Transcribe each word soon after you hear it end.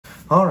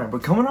Alright, we're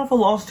coming off a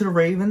loss to the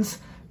Ravens.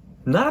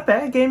 Not a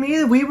bad game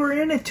either. We were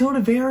in it till the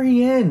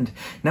very end.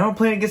 Now we're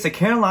playing against a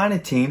Carolina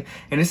team,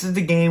 and this is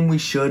the game we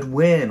should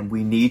win.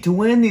 We need to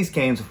win these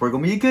games. If we're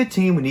going to be a good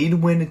team, we need to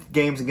win the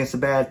games against the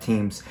bad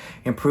teams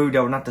and prove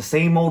that we're not the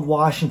same old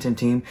Washington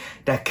team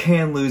that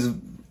can lose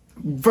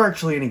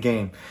virtually any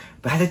game.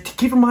 But I had to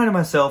keep reminding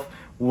myself,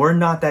 we're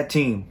not that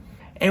team.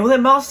 And we let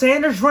Miles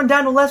Sanders run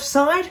down the left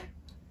side?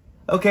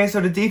 Okay,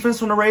 so the defense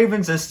from the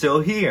Ravens is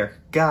still here.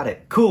 Got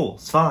it. Cool.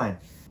 It's fine.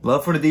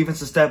 Love for the defense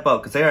to step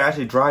up because they are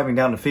actually driving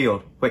down the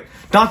field. Wait,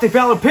 Dante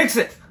Fowler picks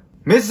it.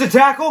 Misses the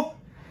tackle.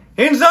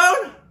 End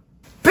zone.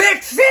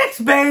 Pick six,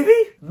 baby.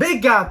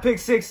 Big guy pick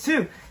six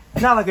too.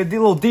 Not like a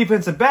little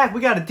defensive back. We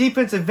got a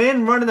defensive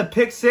end running the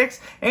pick six.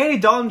 Andy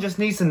Dalton just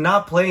needs to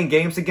not play in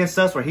games against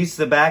us where he's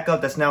the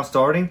backup that's now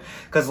starting.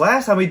 Because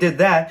last time we did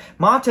that,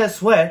 Montez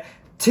Sweat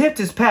tipped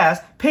his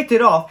pass, picked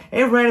it off,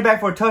 and ran it back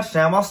for a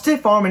touchdown while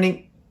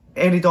stiff-arming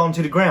Andy Dalton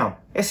to the ground.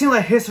 It seems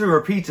like history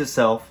repeats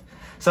itself.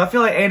 So I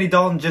feel like Andy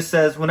Dalton just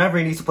says whenever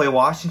he needs to play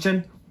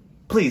Washington,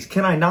 please,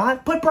 can I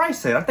not? Put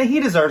Bryce in. I think he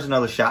deserves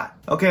another shot.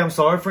 Okay, I'm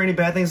sorry for any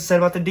bad things I said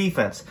about the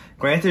defense.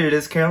 Granted, it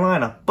is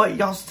Carolina, but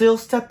y'all still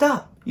stepped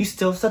up. You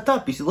still stepped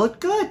up. You look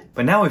good.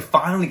 But now we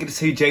finally get to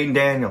see Jaden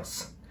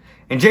Daniels.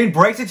 And Jaden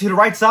breaks it to the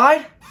right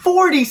side.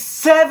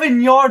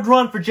 47-yard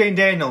run for Jaden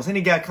Daniels. And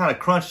he got kind of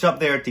crunched up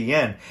there at the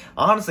end.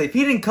 Honestly, if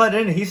he didn't cut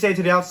in and he stayed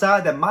to the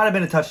outside, that might have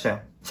been a touchdown.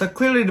 So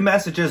clearly the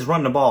message is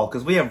run the ball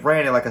because we have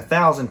ran it like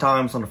 1,000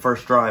 times on the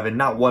first drive and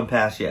not one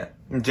pass yet.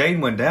 And Jaden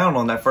went down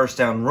on that first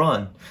down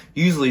run.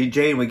 Usually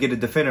Jaden would get a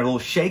defender a little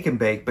shake and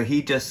bake, but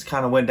he just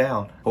kind of went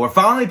down. But we're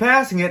finally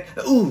passing it.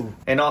 Ooh.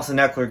 And Austin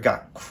Eckler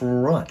got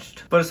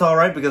crunched. But it's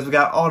alright because we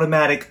got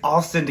automatic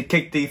Austin to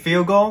kick the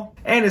field goal.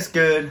 And it's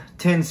good.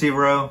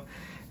 10-0.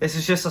 This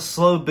is just a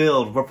slow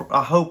build.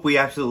 I hope we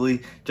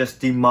absolutely just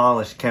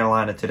demolish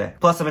Carolina today.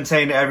 Plus, I've been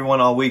saying to everyone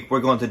all week,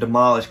 we're going to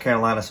demolish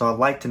Carolina, so I'd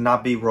like to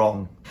not be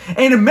wrong.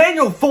 And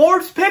Emmanuel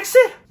Forbes picks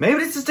it? Maybe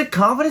this is the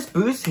confidence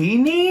boost he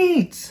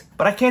needs.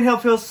 But I can't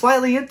help feel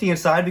slightly empty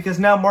inside because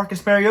now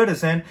Marcus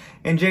Mariota's in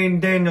and Jaden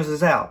Daniels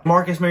is out.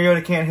 Marcus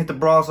Mariota can't hit the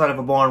broadside of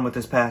a barn with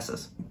his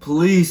passes.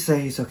 Please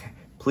say he's okay.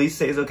 Please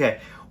say he's okay.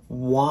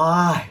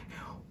 Why?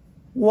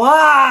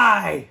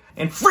 Why?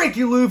 And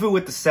Frankie Louva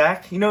with the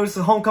sack. You know, it's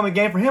a homecoming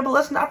game for him, but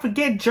let's not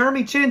forget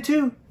Jeremy Chin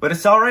too. But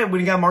it's alright when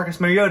you got Marcus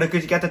Mariota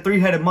because you got the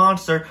three-headed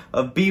monster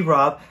of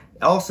B-Rob,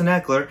 Austin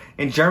Eckler,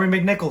 and Jeremy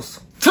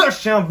McNichols.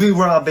 Touchdown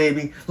B-Rob,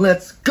 baby.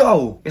 Let's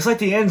go. It's like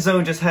the end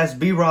zone just has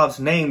B-Rob's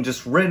name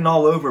just written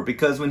all over it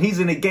because when he's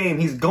in a game,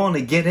 he's going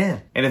to get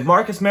in. And if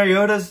Marcus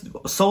Mariota's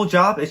sole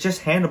job is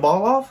just hand the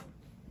ball off,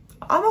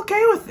 I'm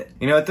okay with it.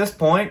 You know, at this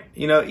point,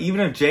 you know,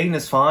 even if Jaden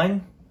is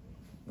fine,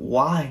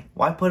 why?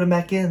 Why put him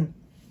back in?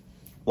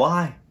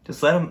 Why?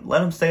 Just let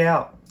him stay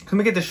out. Let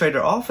me get this straight.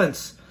 Their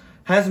offense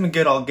hasn't been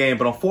good all game,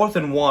 but on 4th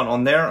and 1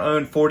 on their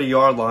own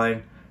 40-yard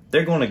line,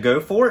 they're going to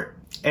go for it.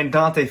 And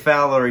Dante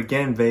Fowler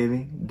again,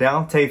 baby.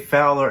 Dante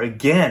Fowler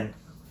again.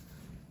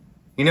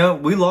 You know,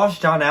 we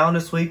lost John Allen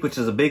this week, which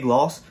is a big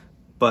loss,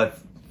 but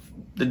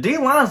the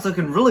D-line is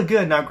looking really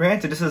good. Now,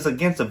 granted, this is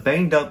against a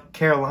banged-up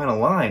Carolina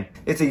line.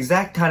 It's the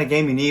exact kind of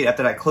game you need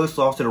after that close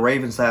loss to the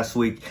Ravens last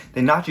week.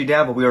 They knocked you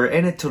down, but we were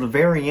in it till the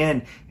very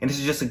end, and this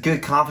is just a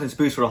good confidence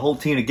boost for the whole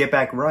team to get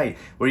back right,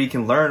 where you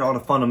can learn all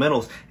the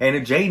fundamentals. And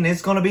if Jaden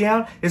is going to be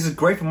out, this is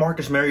great for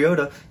Marcus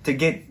Mariota to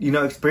get, you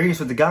know, experience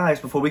with the guys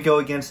before we go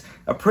against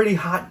a pretty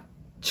hot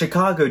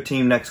Chicago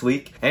team next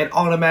week. And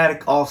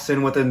automatic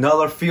Austin with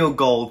another field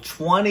goal,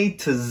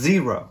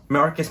 20-0.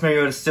 Marcus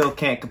Mariota still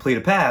can't complete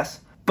a pass,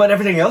 but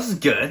everything else is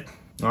good.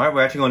 All right,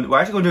 we're actually going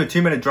to do a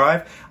 2-minute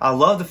drive. I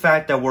love the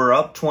fact that we're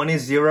up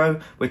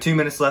 20-0 with 2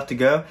 minutes left to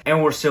go,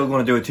 and we're still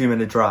going to do a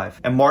 2-minute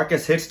drive. And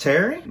Marcus hits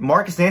Terry.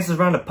 Marcus dances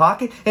around the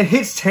pocket and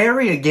hits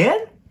Terry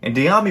again. And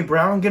De'Ami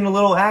Brown getting a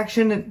little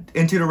action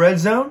into the red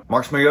zone.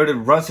 Marcus Mariota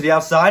runs to the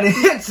outside and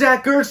hits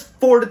Zach Ertz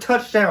for the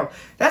touchdown.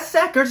 That's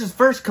Zach Ertz's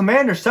first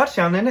Commanders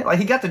touchdown, isn't it? Like,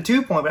 he got the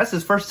 2-point, but that's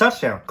his first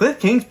touchdown. Cliff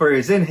Kingsbury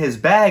is in his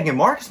bag, and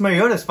Marcus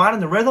Mariota is finding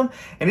the rhythm,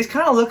 and he's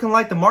kind of looking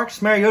like the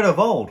Marcus Mariota of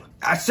old.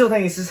 I still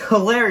think it's just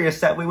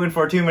hilarious that we went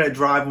for a 2-minute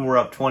drive and we're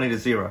up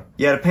 20-0.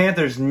 Yeah, the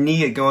Panthers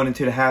need it going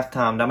into the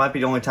halftime. That might be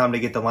the only time they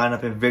get the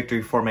lineup in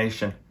victory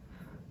formation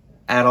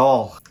at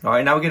all. All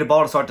right, now we get the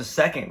ball to start the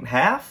second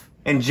half.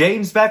 And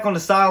Jaden's back on the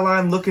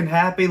sideline looking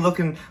happy,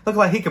 looking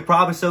like he could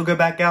probably still go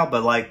back out,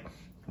 but like,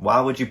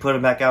 why would you put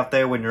him back out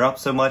there when you're up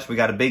so much? We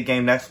got a big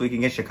game next week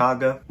against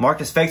Chicago.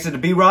 Marcus fakes it to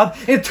B-Rob,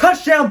 and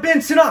touchdown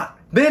Ben Sinnott!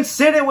 Ben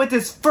Sinnott with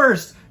his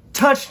first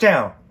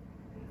touchdown.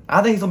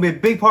 I think he's going to be a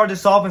big part of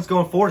this offense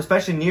going forward,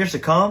 especially in years to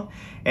come.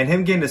 And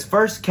him getting his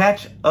first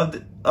catch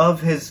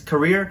of his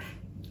career,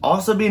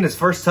 also being his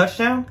first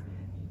touchdown,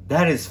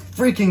 that is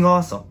freaking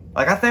awesome.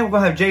 Like, I think we're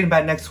going to have Jaden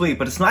back next week,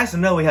 but it's nice to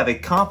know we have a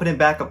competent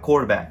backup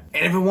quarterback.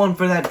 And if it wasn't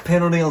for that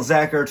penalty on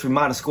Zach Ertz, we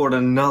might have scored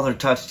another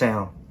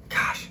touchdown.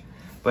 Gosh.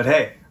 But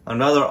hey,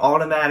 another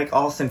automatic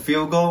Austin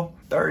field goal,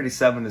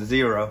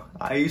 37-0.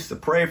 I used to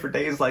pray for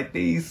days like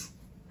these.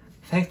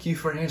 Thank you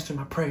for answering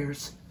my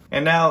prayers.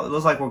 And now it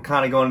looks like we're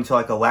kind of going into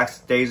like a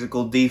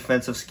lackadaisical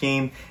defensive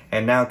scheme.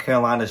 And now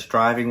Carolina's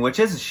driving, which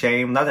is a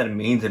shame. Not that it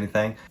means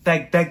anything.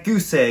 That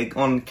goose egg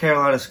on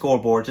Carolina's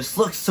scoreboard just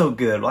looks so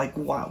good. Like,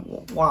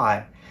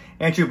 why?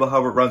 Andrew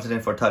Hubbard runs it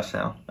in for a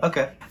touchdown.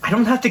 Okay. I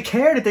don't have to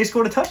care that they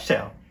scored a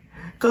touchdown,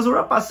 because we're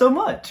up by so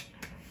much.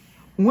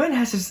 When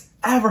has this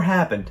ever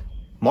happened?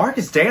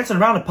 Marcus dancing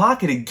around the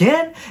pocket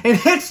again and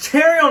hits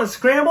Terry on a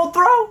scramble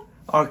throw?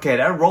 Okay,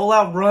 that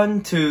rollout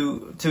run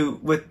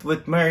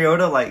with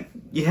Mariota, like,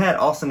 you had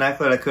Austin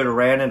Eckler that could have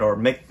ran it, or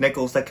Mick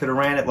Nichols that could have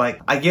ran it. Like,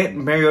 I get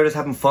Mariota's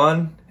having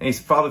fun, and he's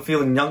probably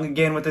feeling young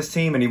again with this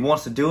team, and he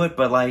wants to do it,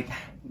 but, like,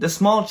 the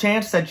small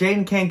chance that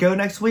Jaden can't go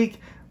next week,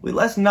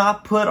 let's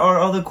not put our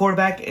other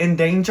quarterback in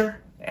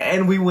danger.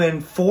 And we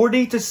win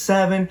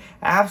 40-7,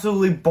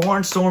 absolutely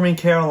barnstorming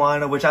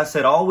Carolina, which I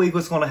said all week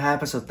was going to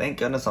happen, so thank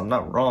goodness I'm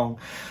not wrong.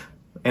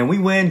 And we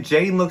win.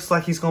 Jaden looks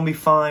like he's going to be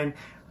fine.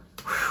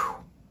 Whew.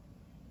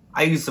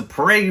 I used to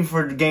pray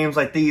for games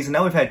like these, and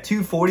now we've had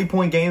 2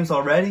 40-point games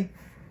already.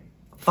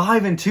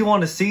 5-2 on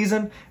the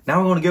season. Now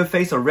we're going to go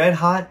face a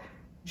red-hot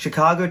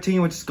Chicago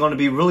team, which is going to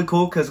be really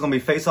cool because it's going to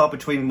be face-off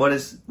between what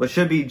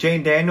should be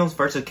Jane Daniels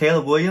versus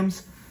Caleb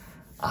Williams.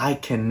 I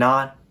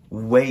cannot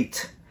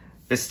wait.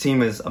 This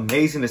team is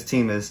amazing. This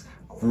team is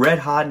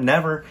red-hot.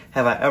 Never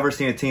have I ever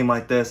seen a team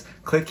like this.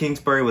 Cliff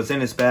Kingsbury was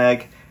in his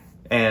bag.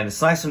 And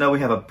it's nice to know we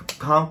have a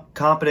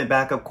competent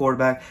backup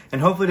quarterback. And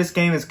hopefully this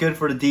game is good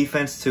for the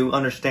defense to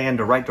understand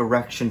the right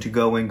direction to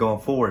go in going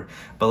forward.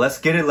 But let's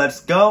get it. Let's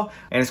go.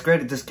 And it's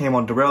great that this came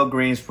on Darrell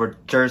Green's for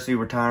Jersey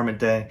Retirement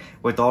Day,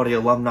 with all the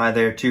alumni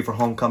there too for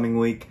homecoming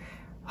week.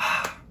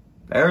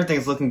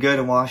 Everything's looking good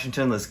in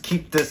Washington. Let's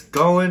keep this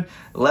going.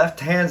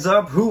 Left hands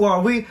up. Who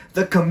are we?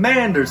 The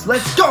Commanders.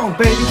 Let's go,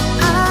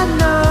 baby.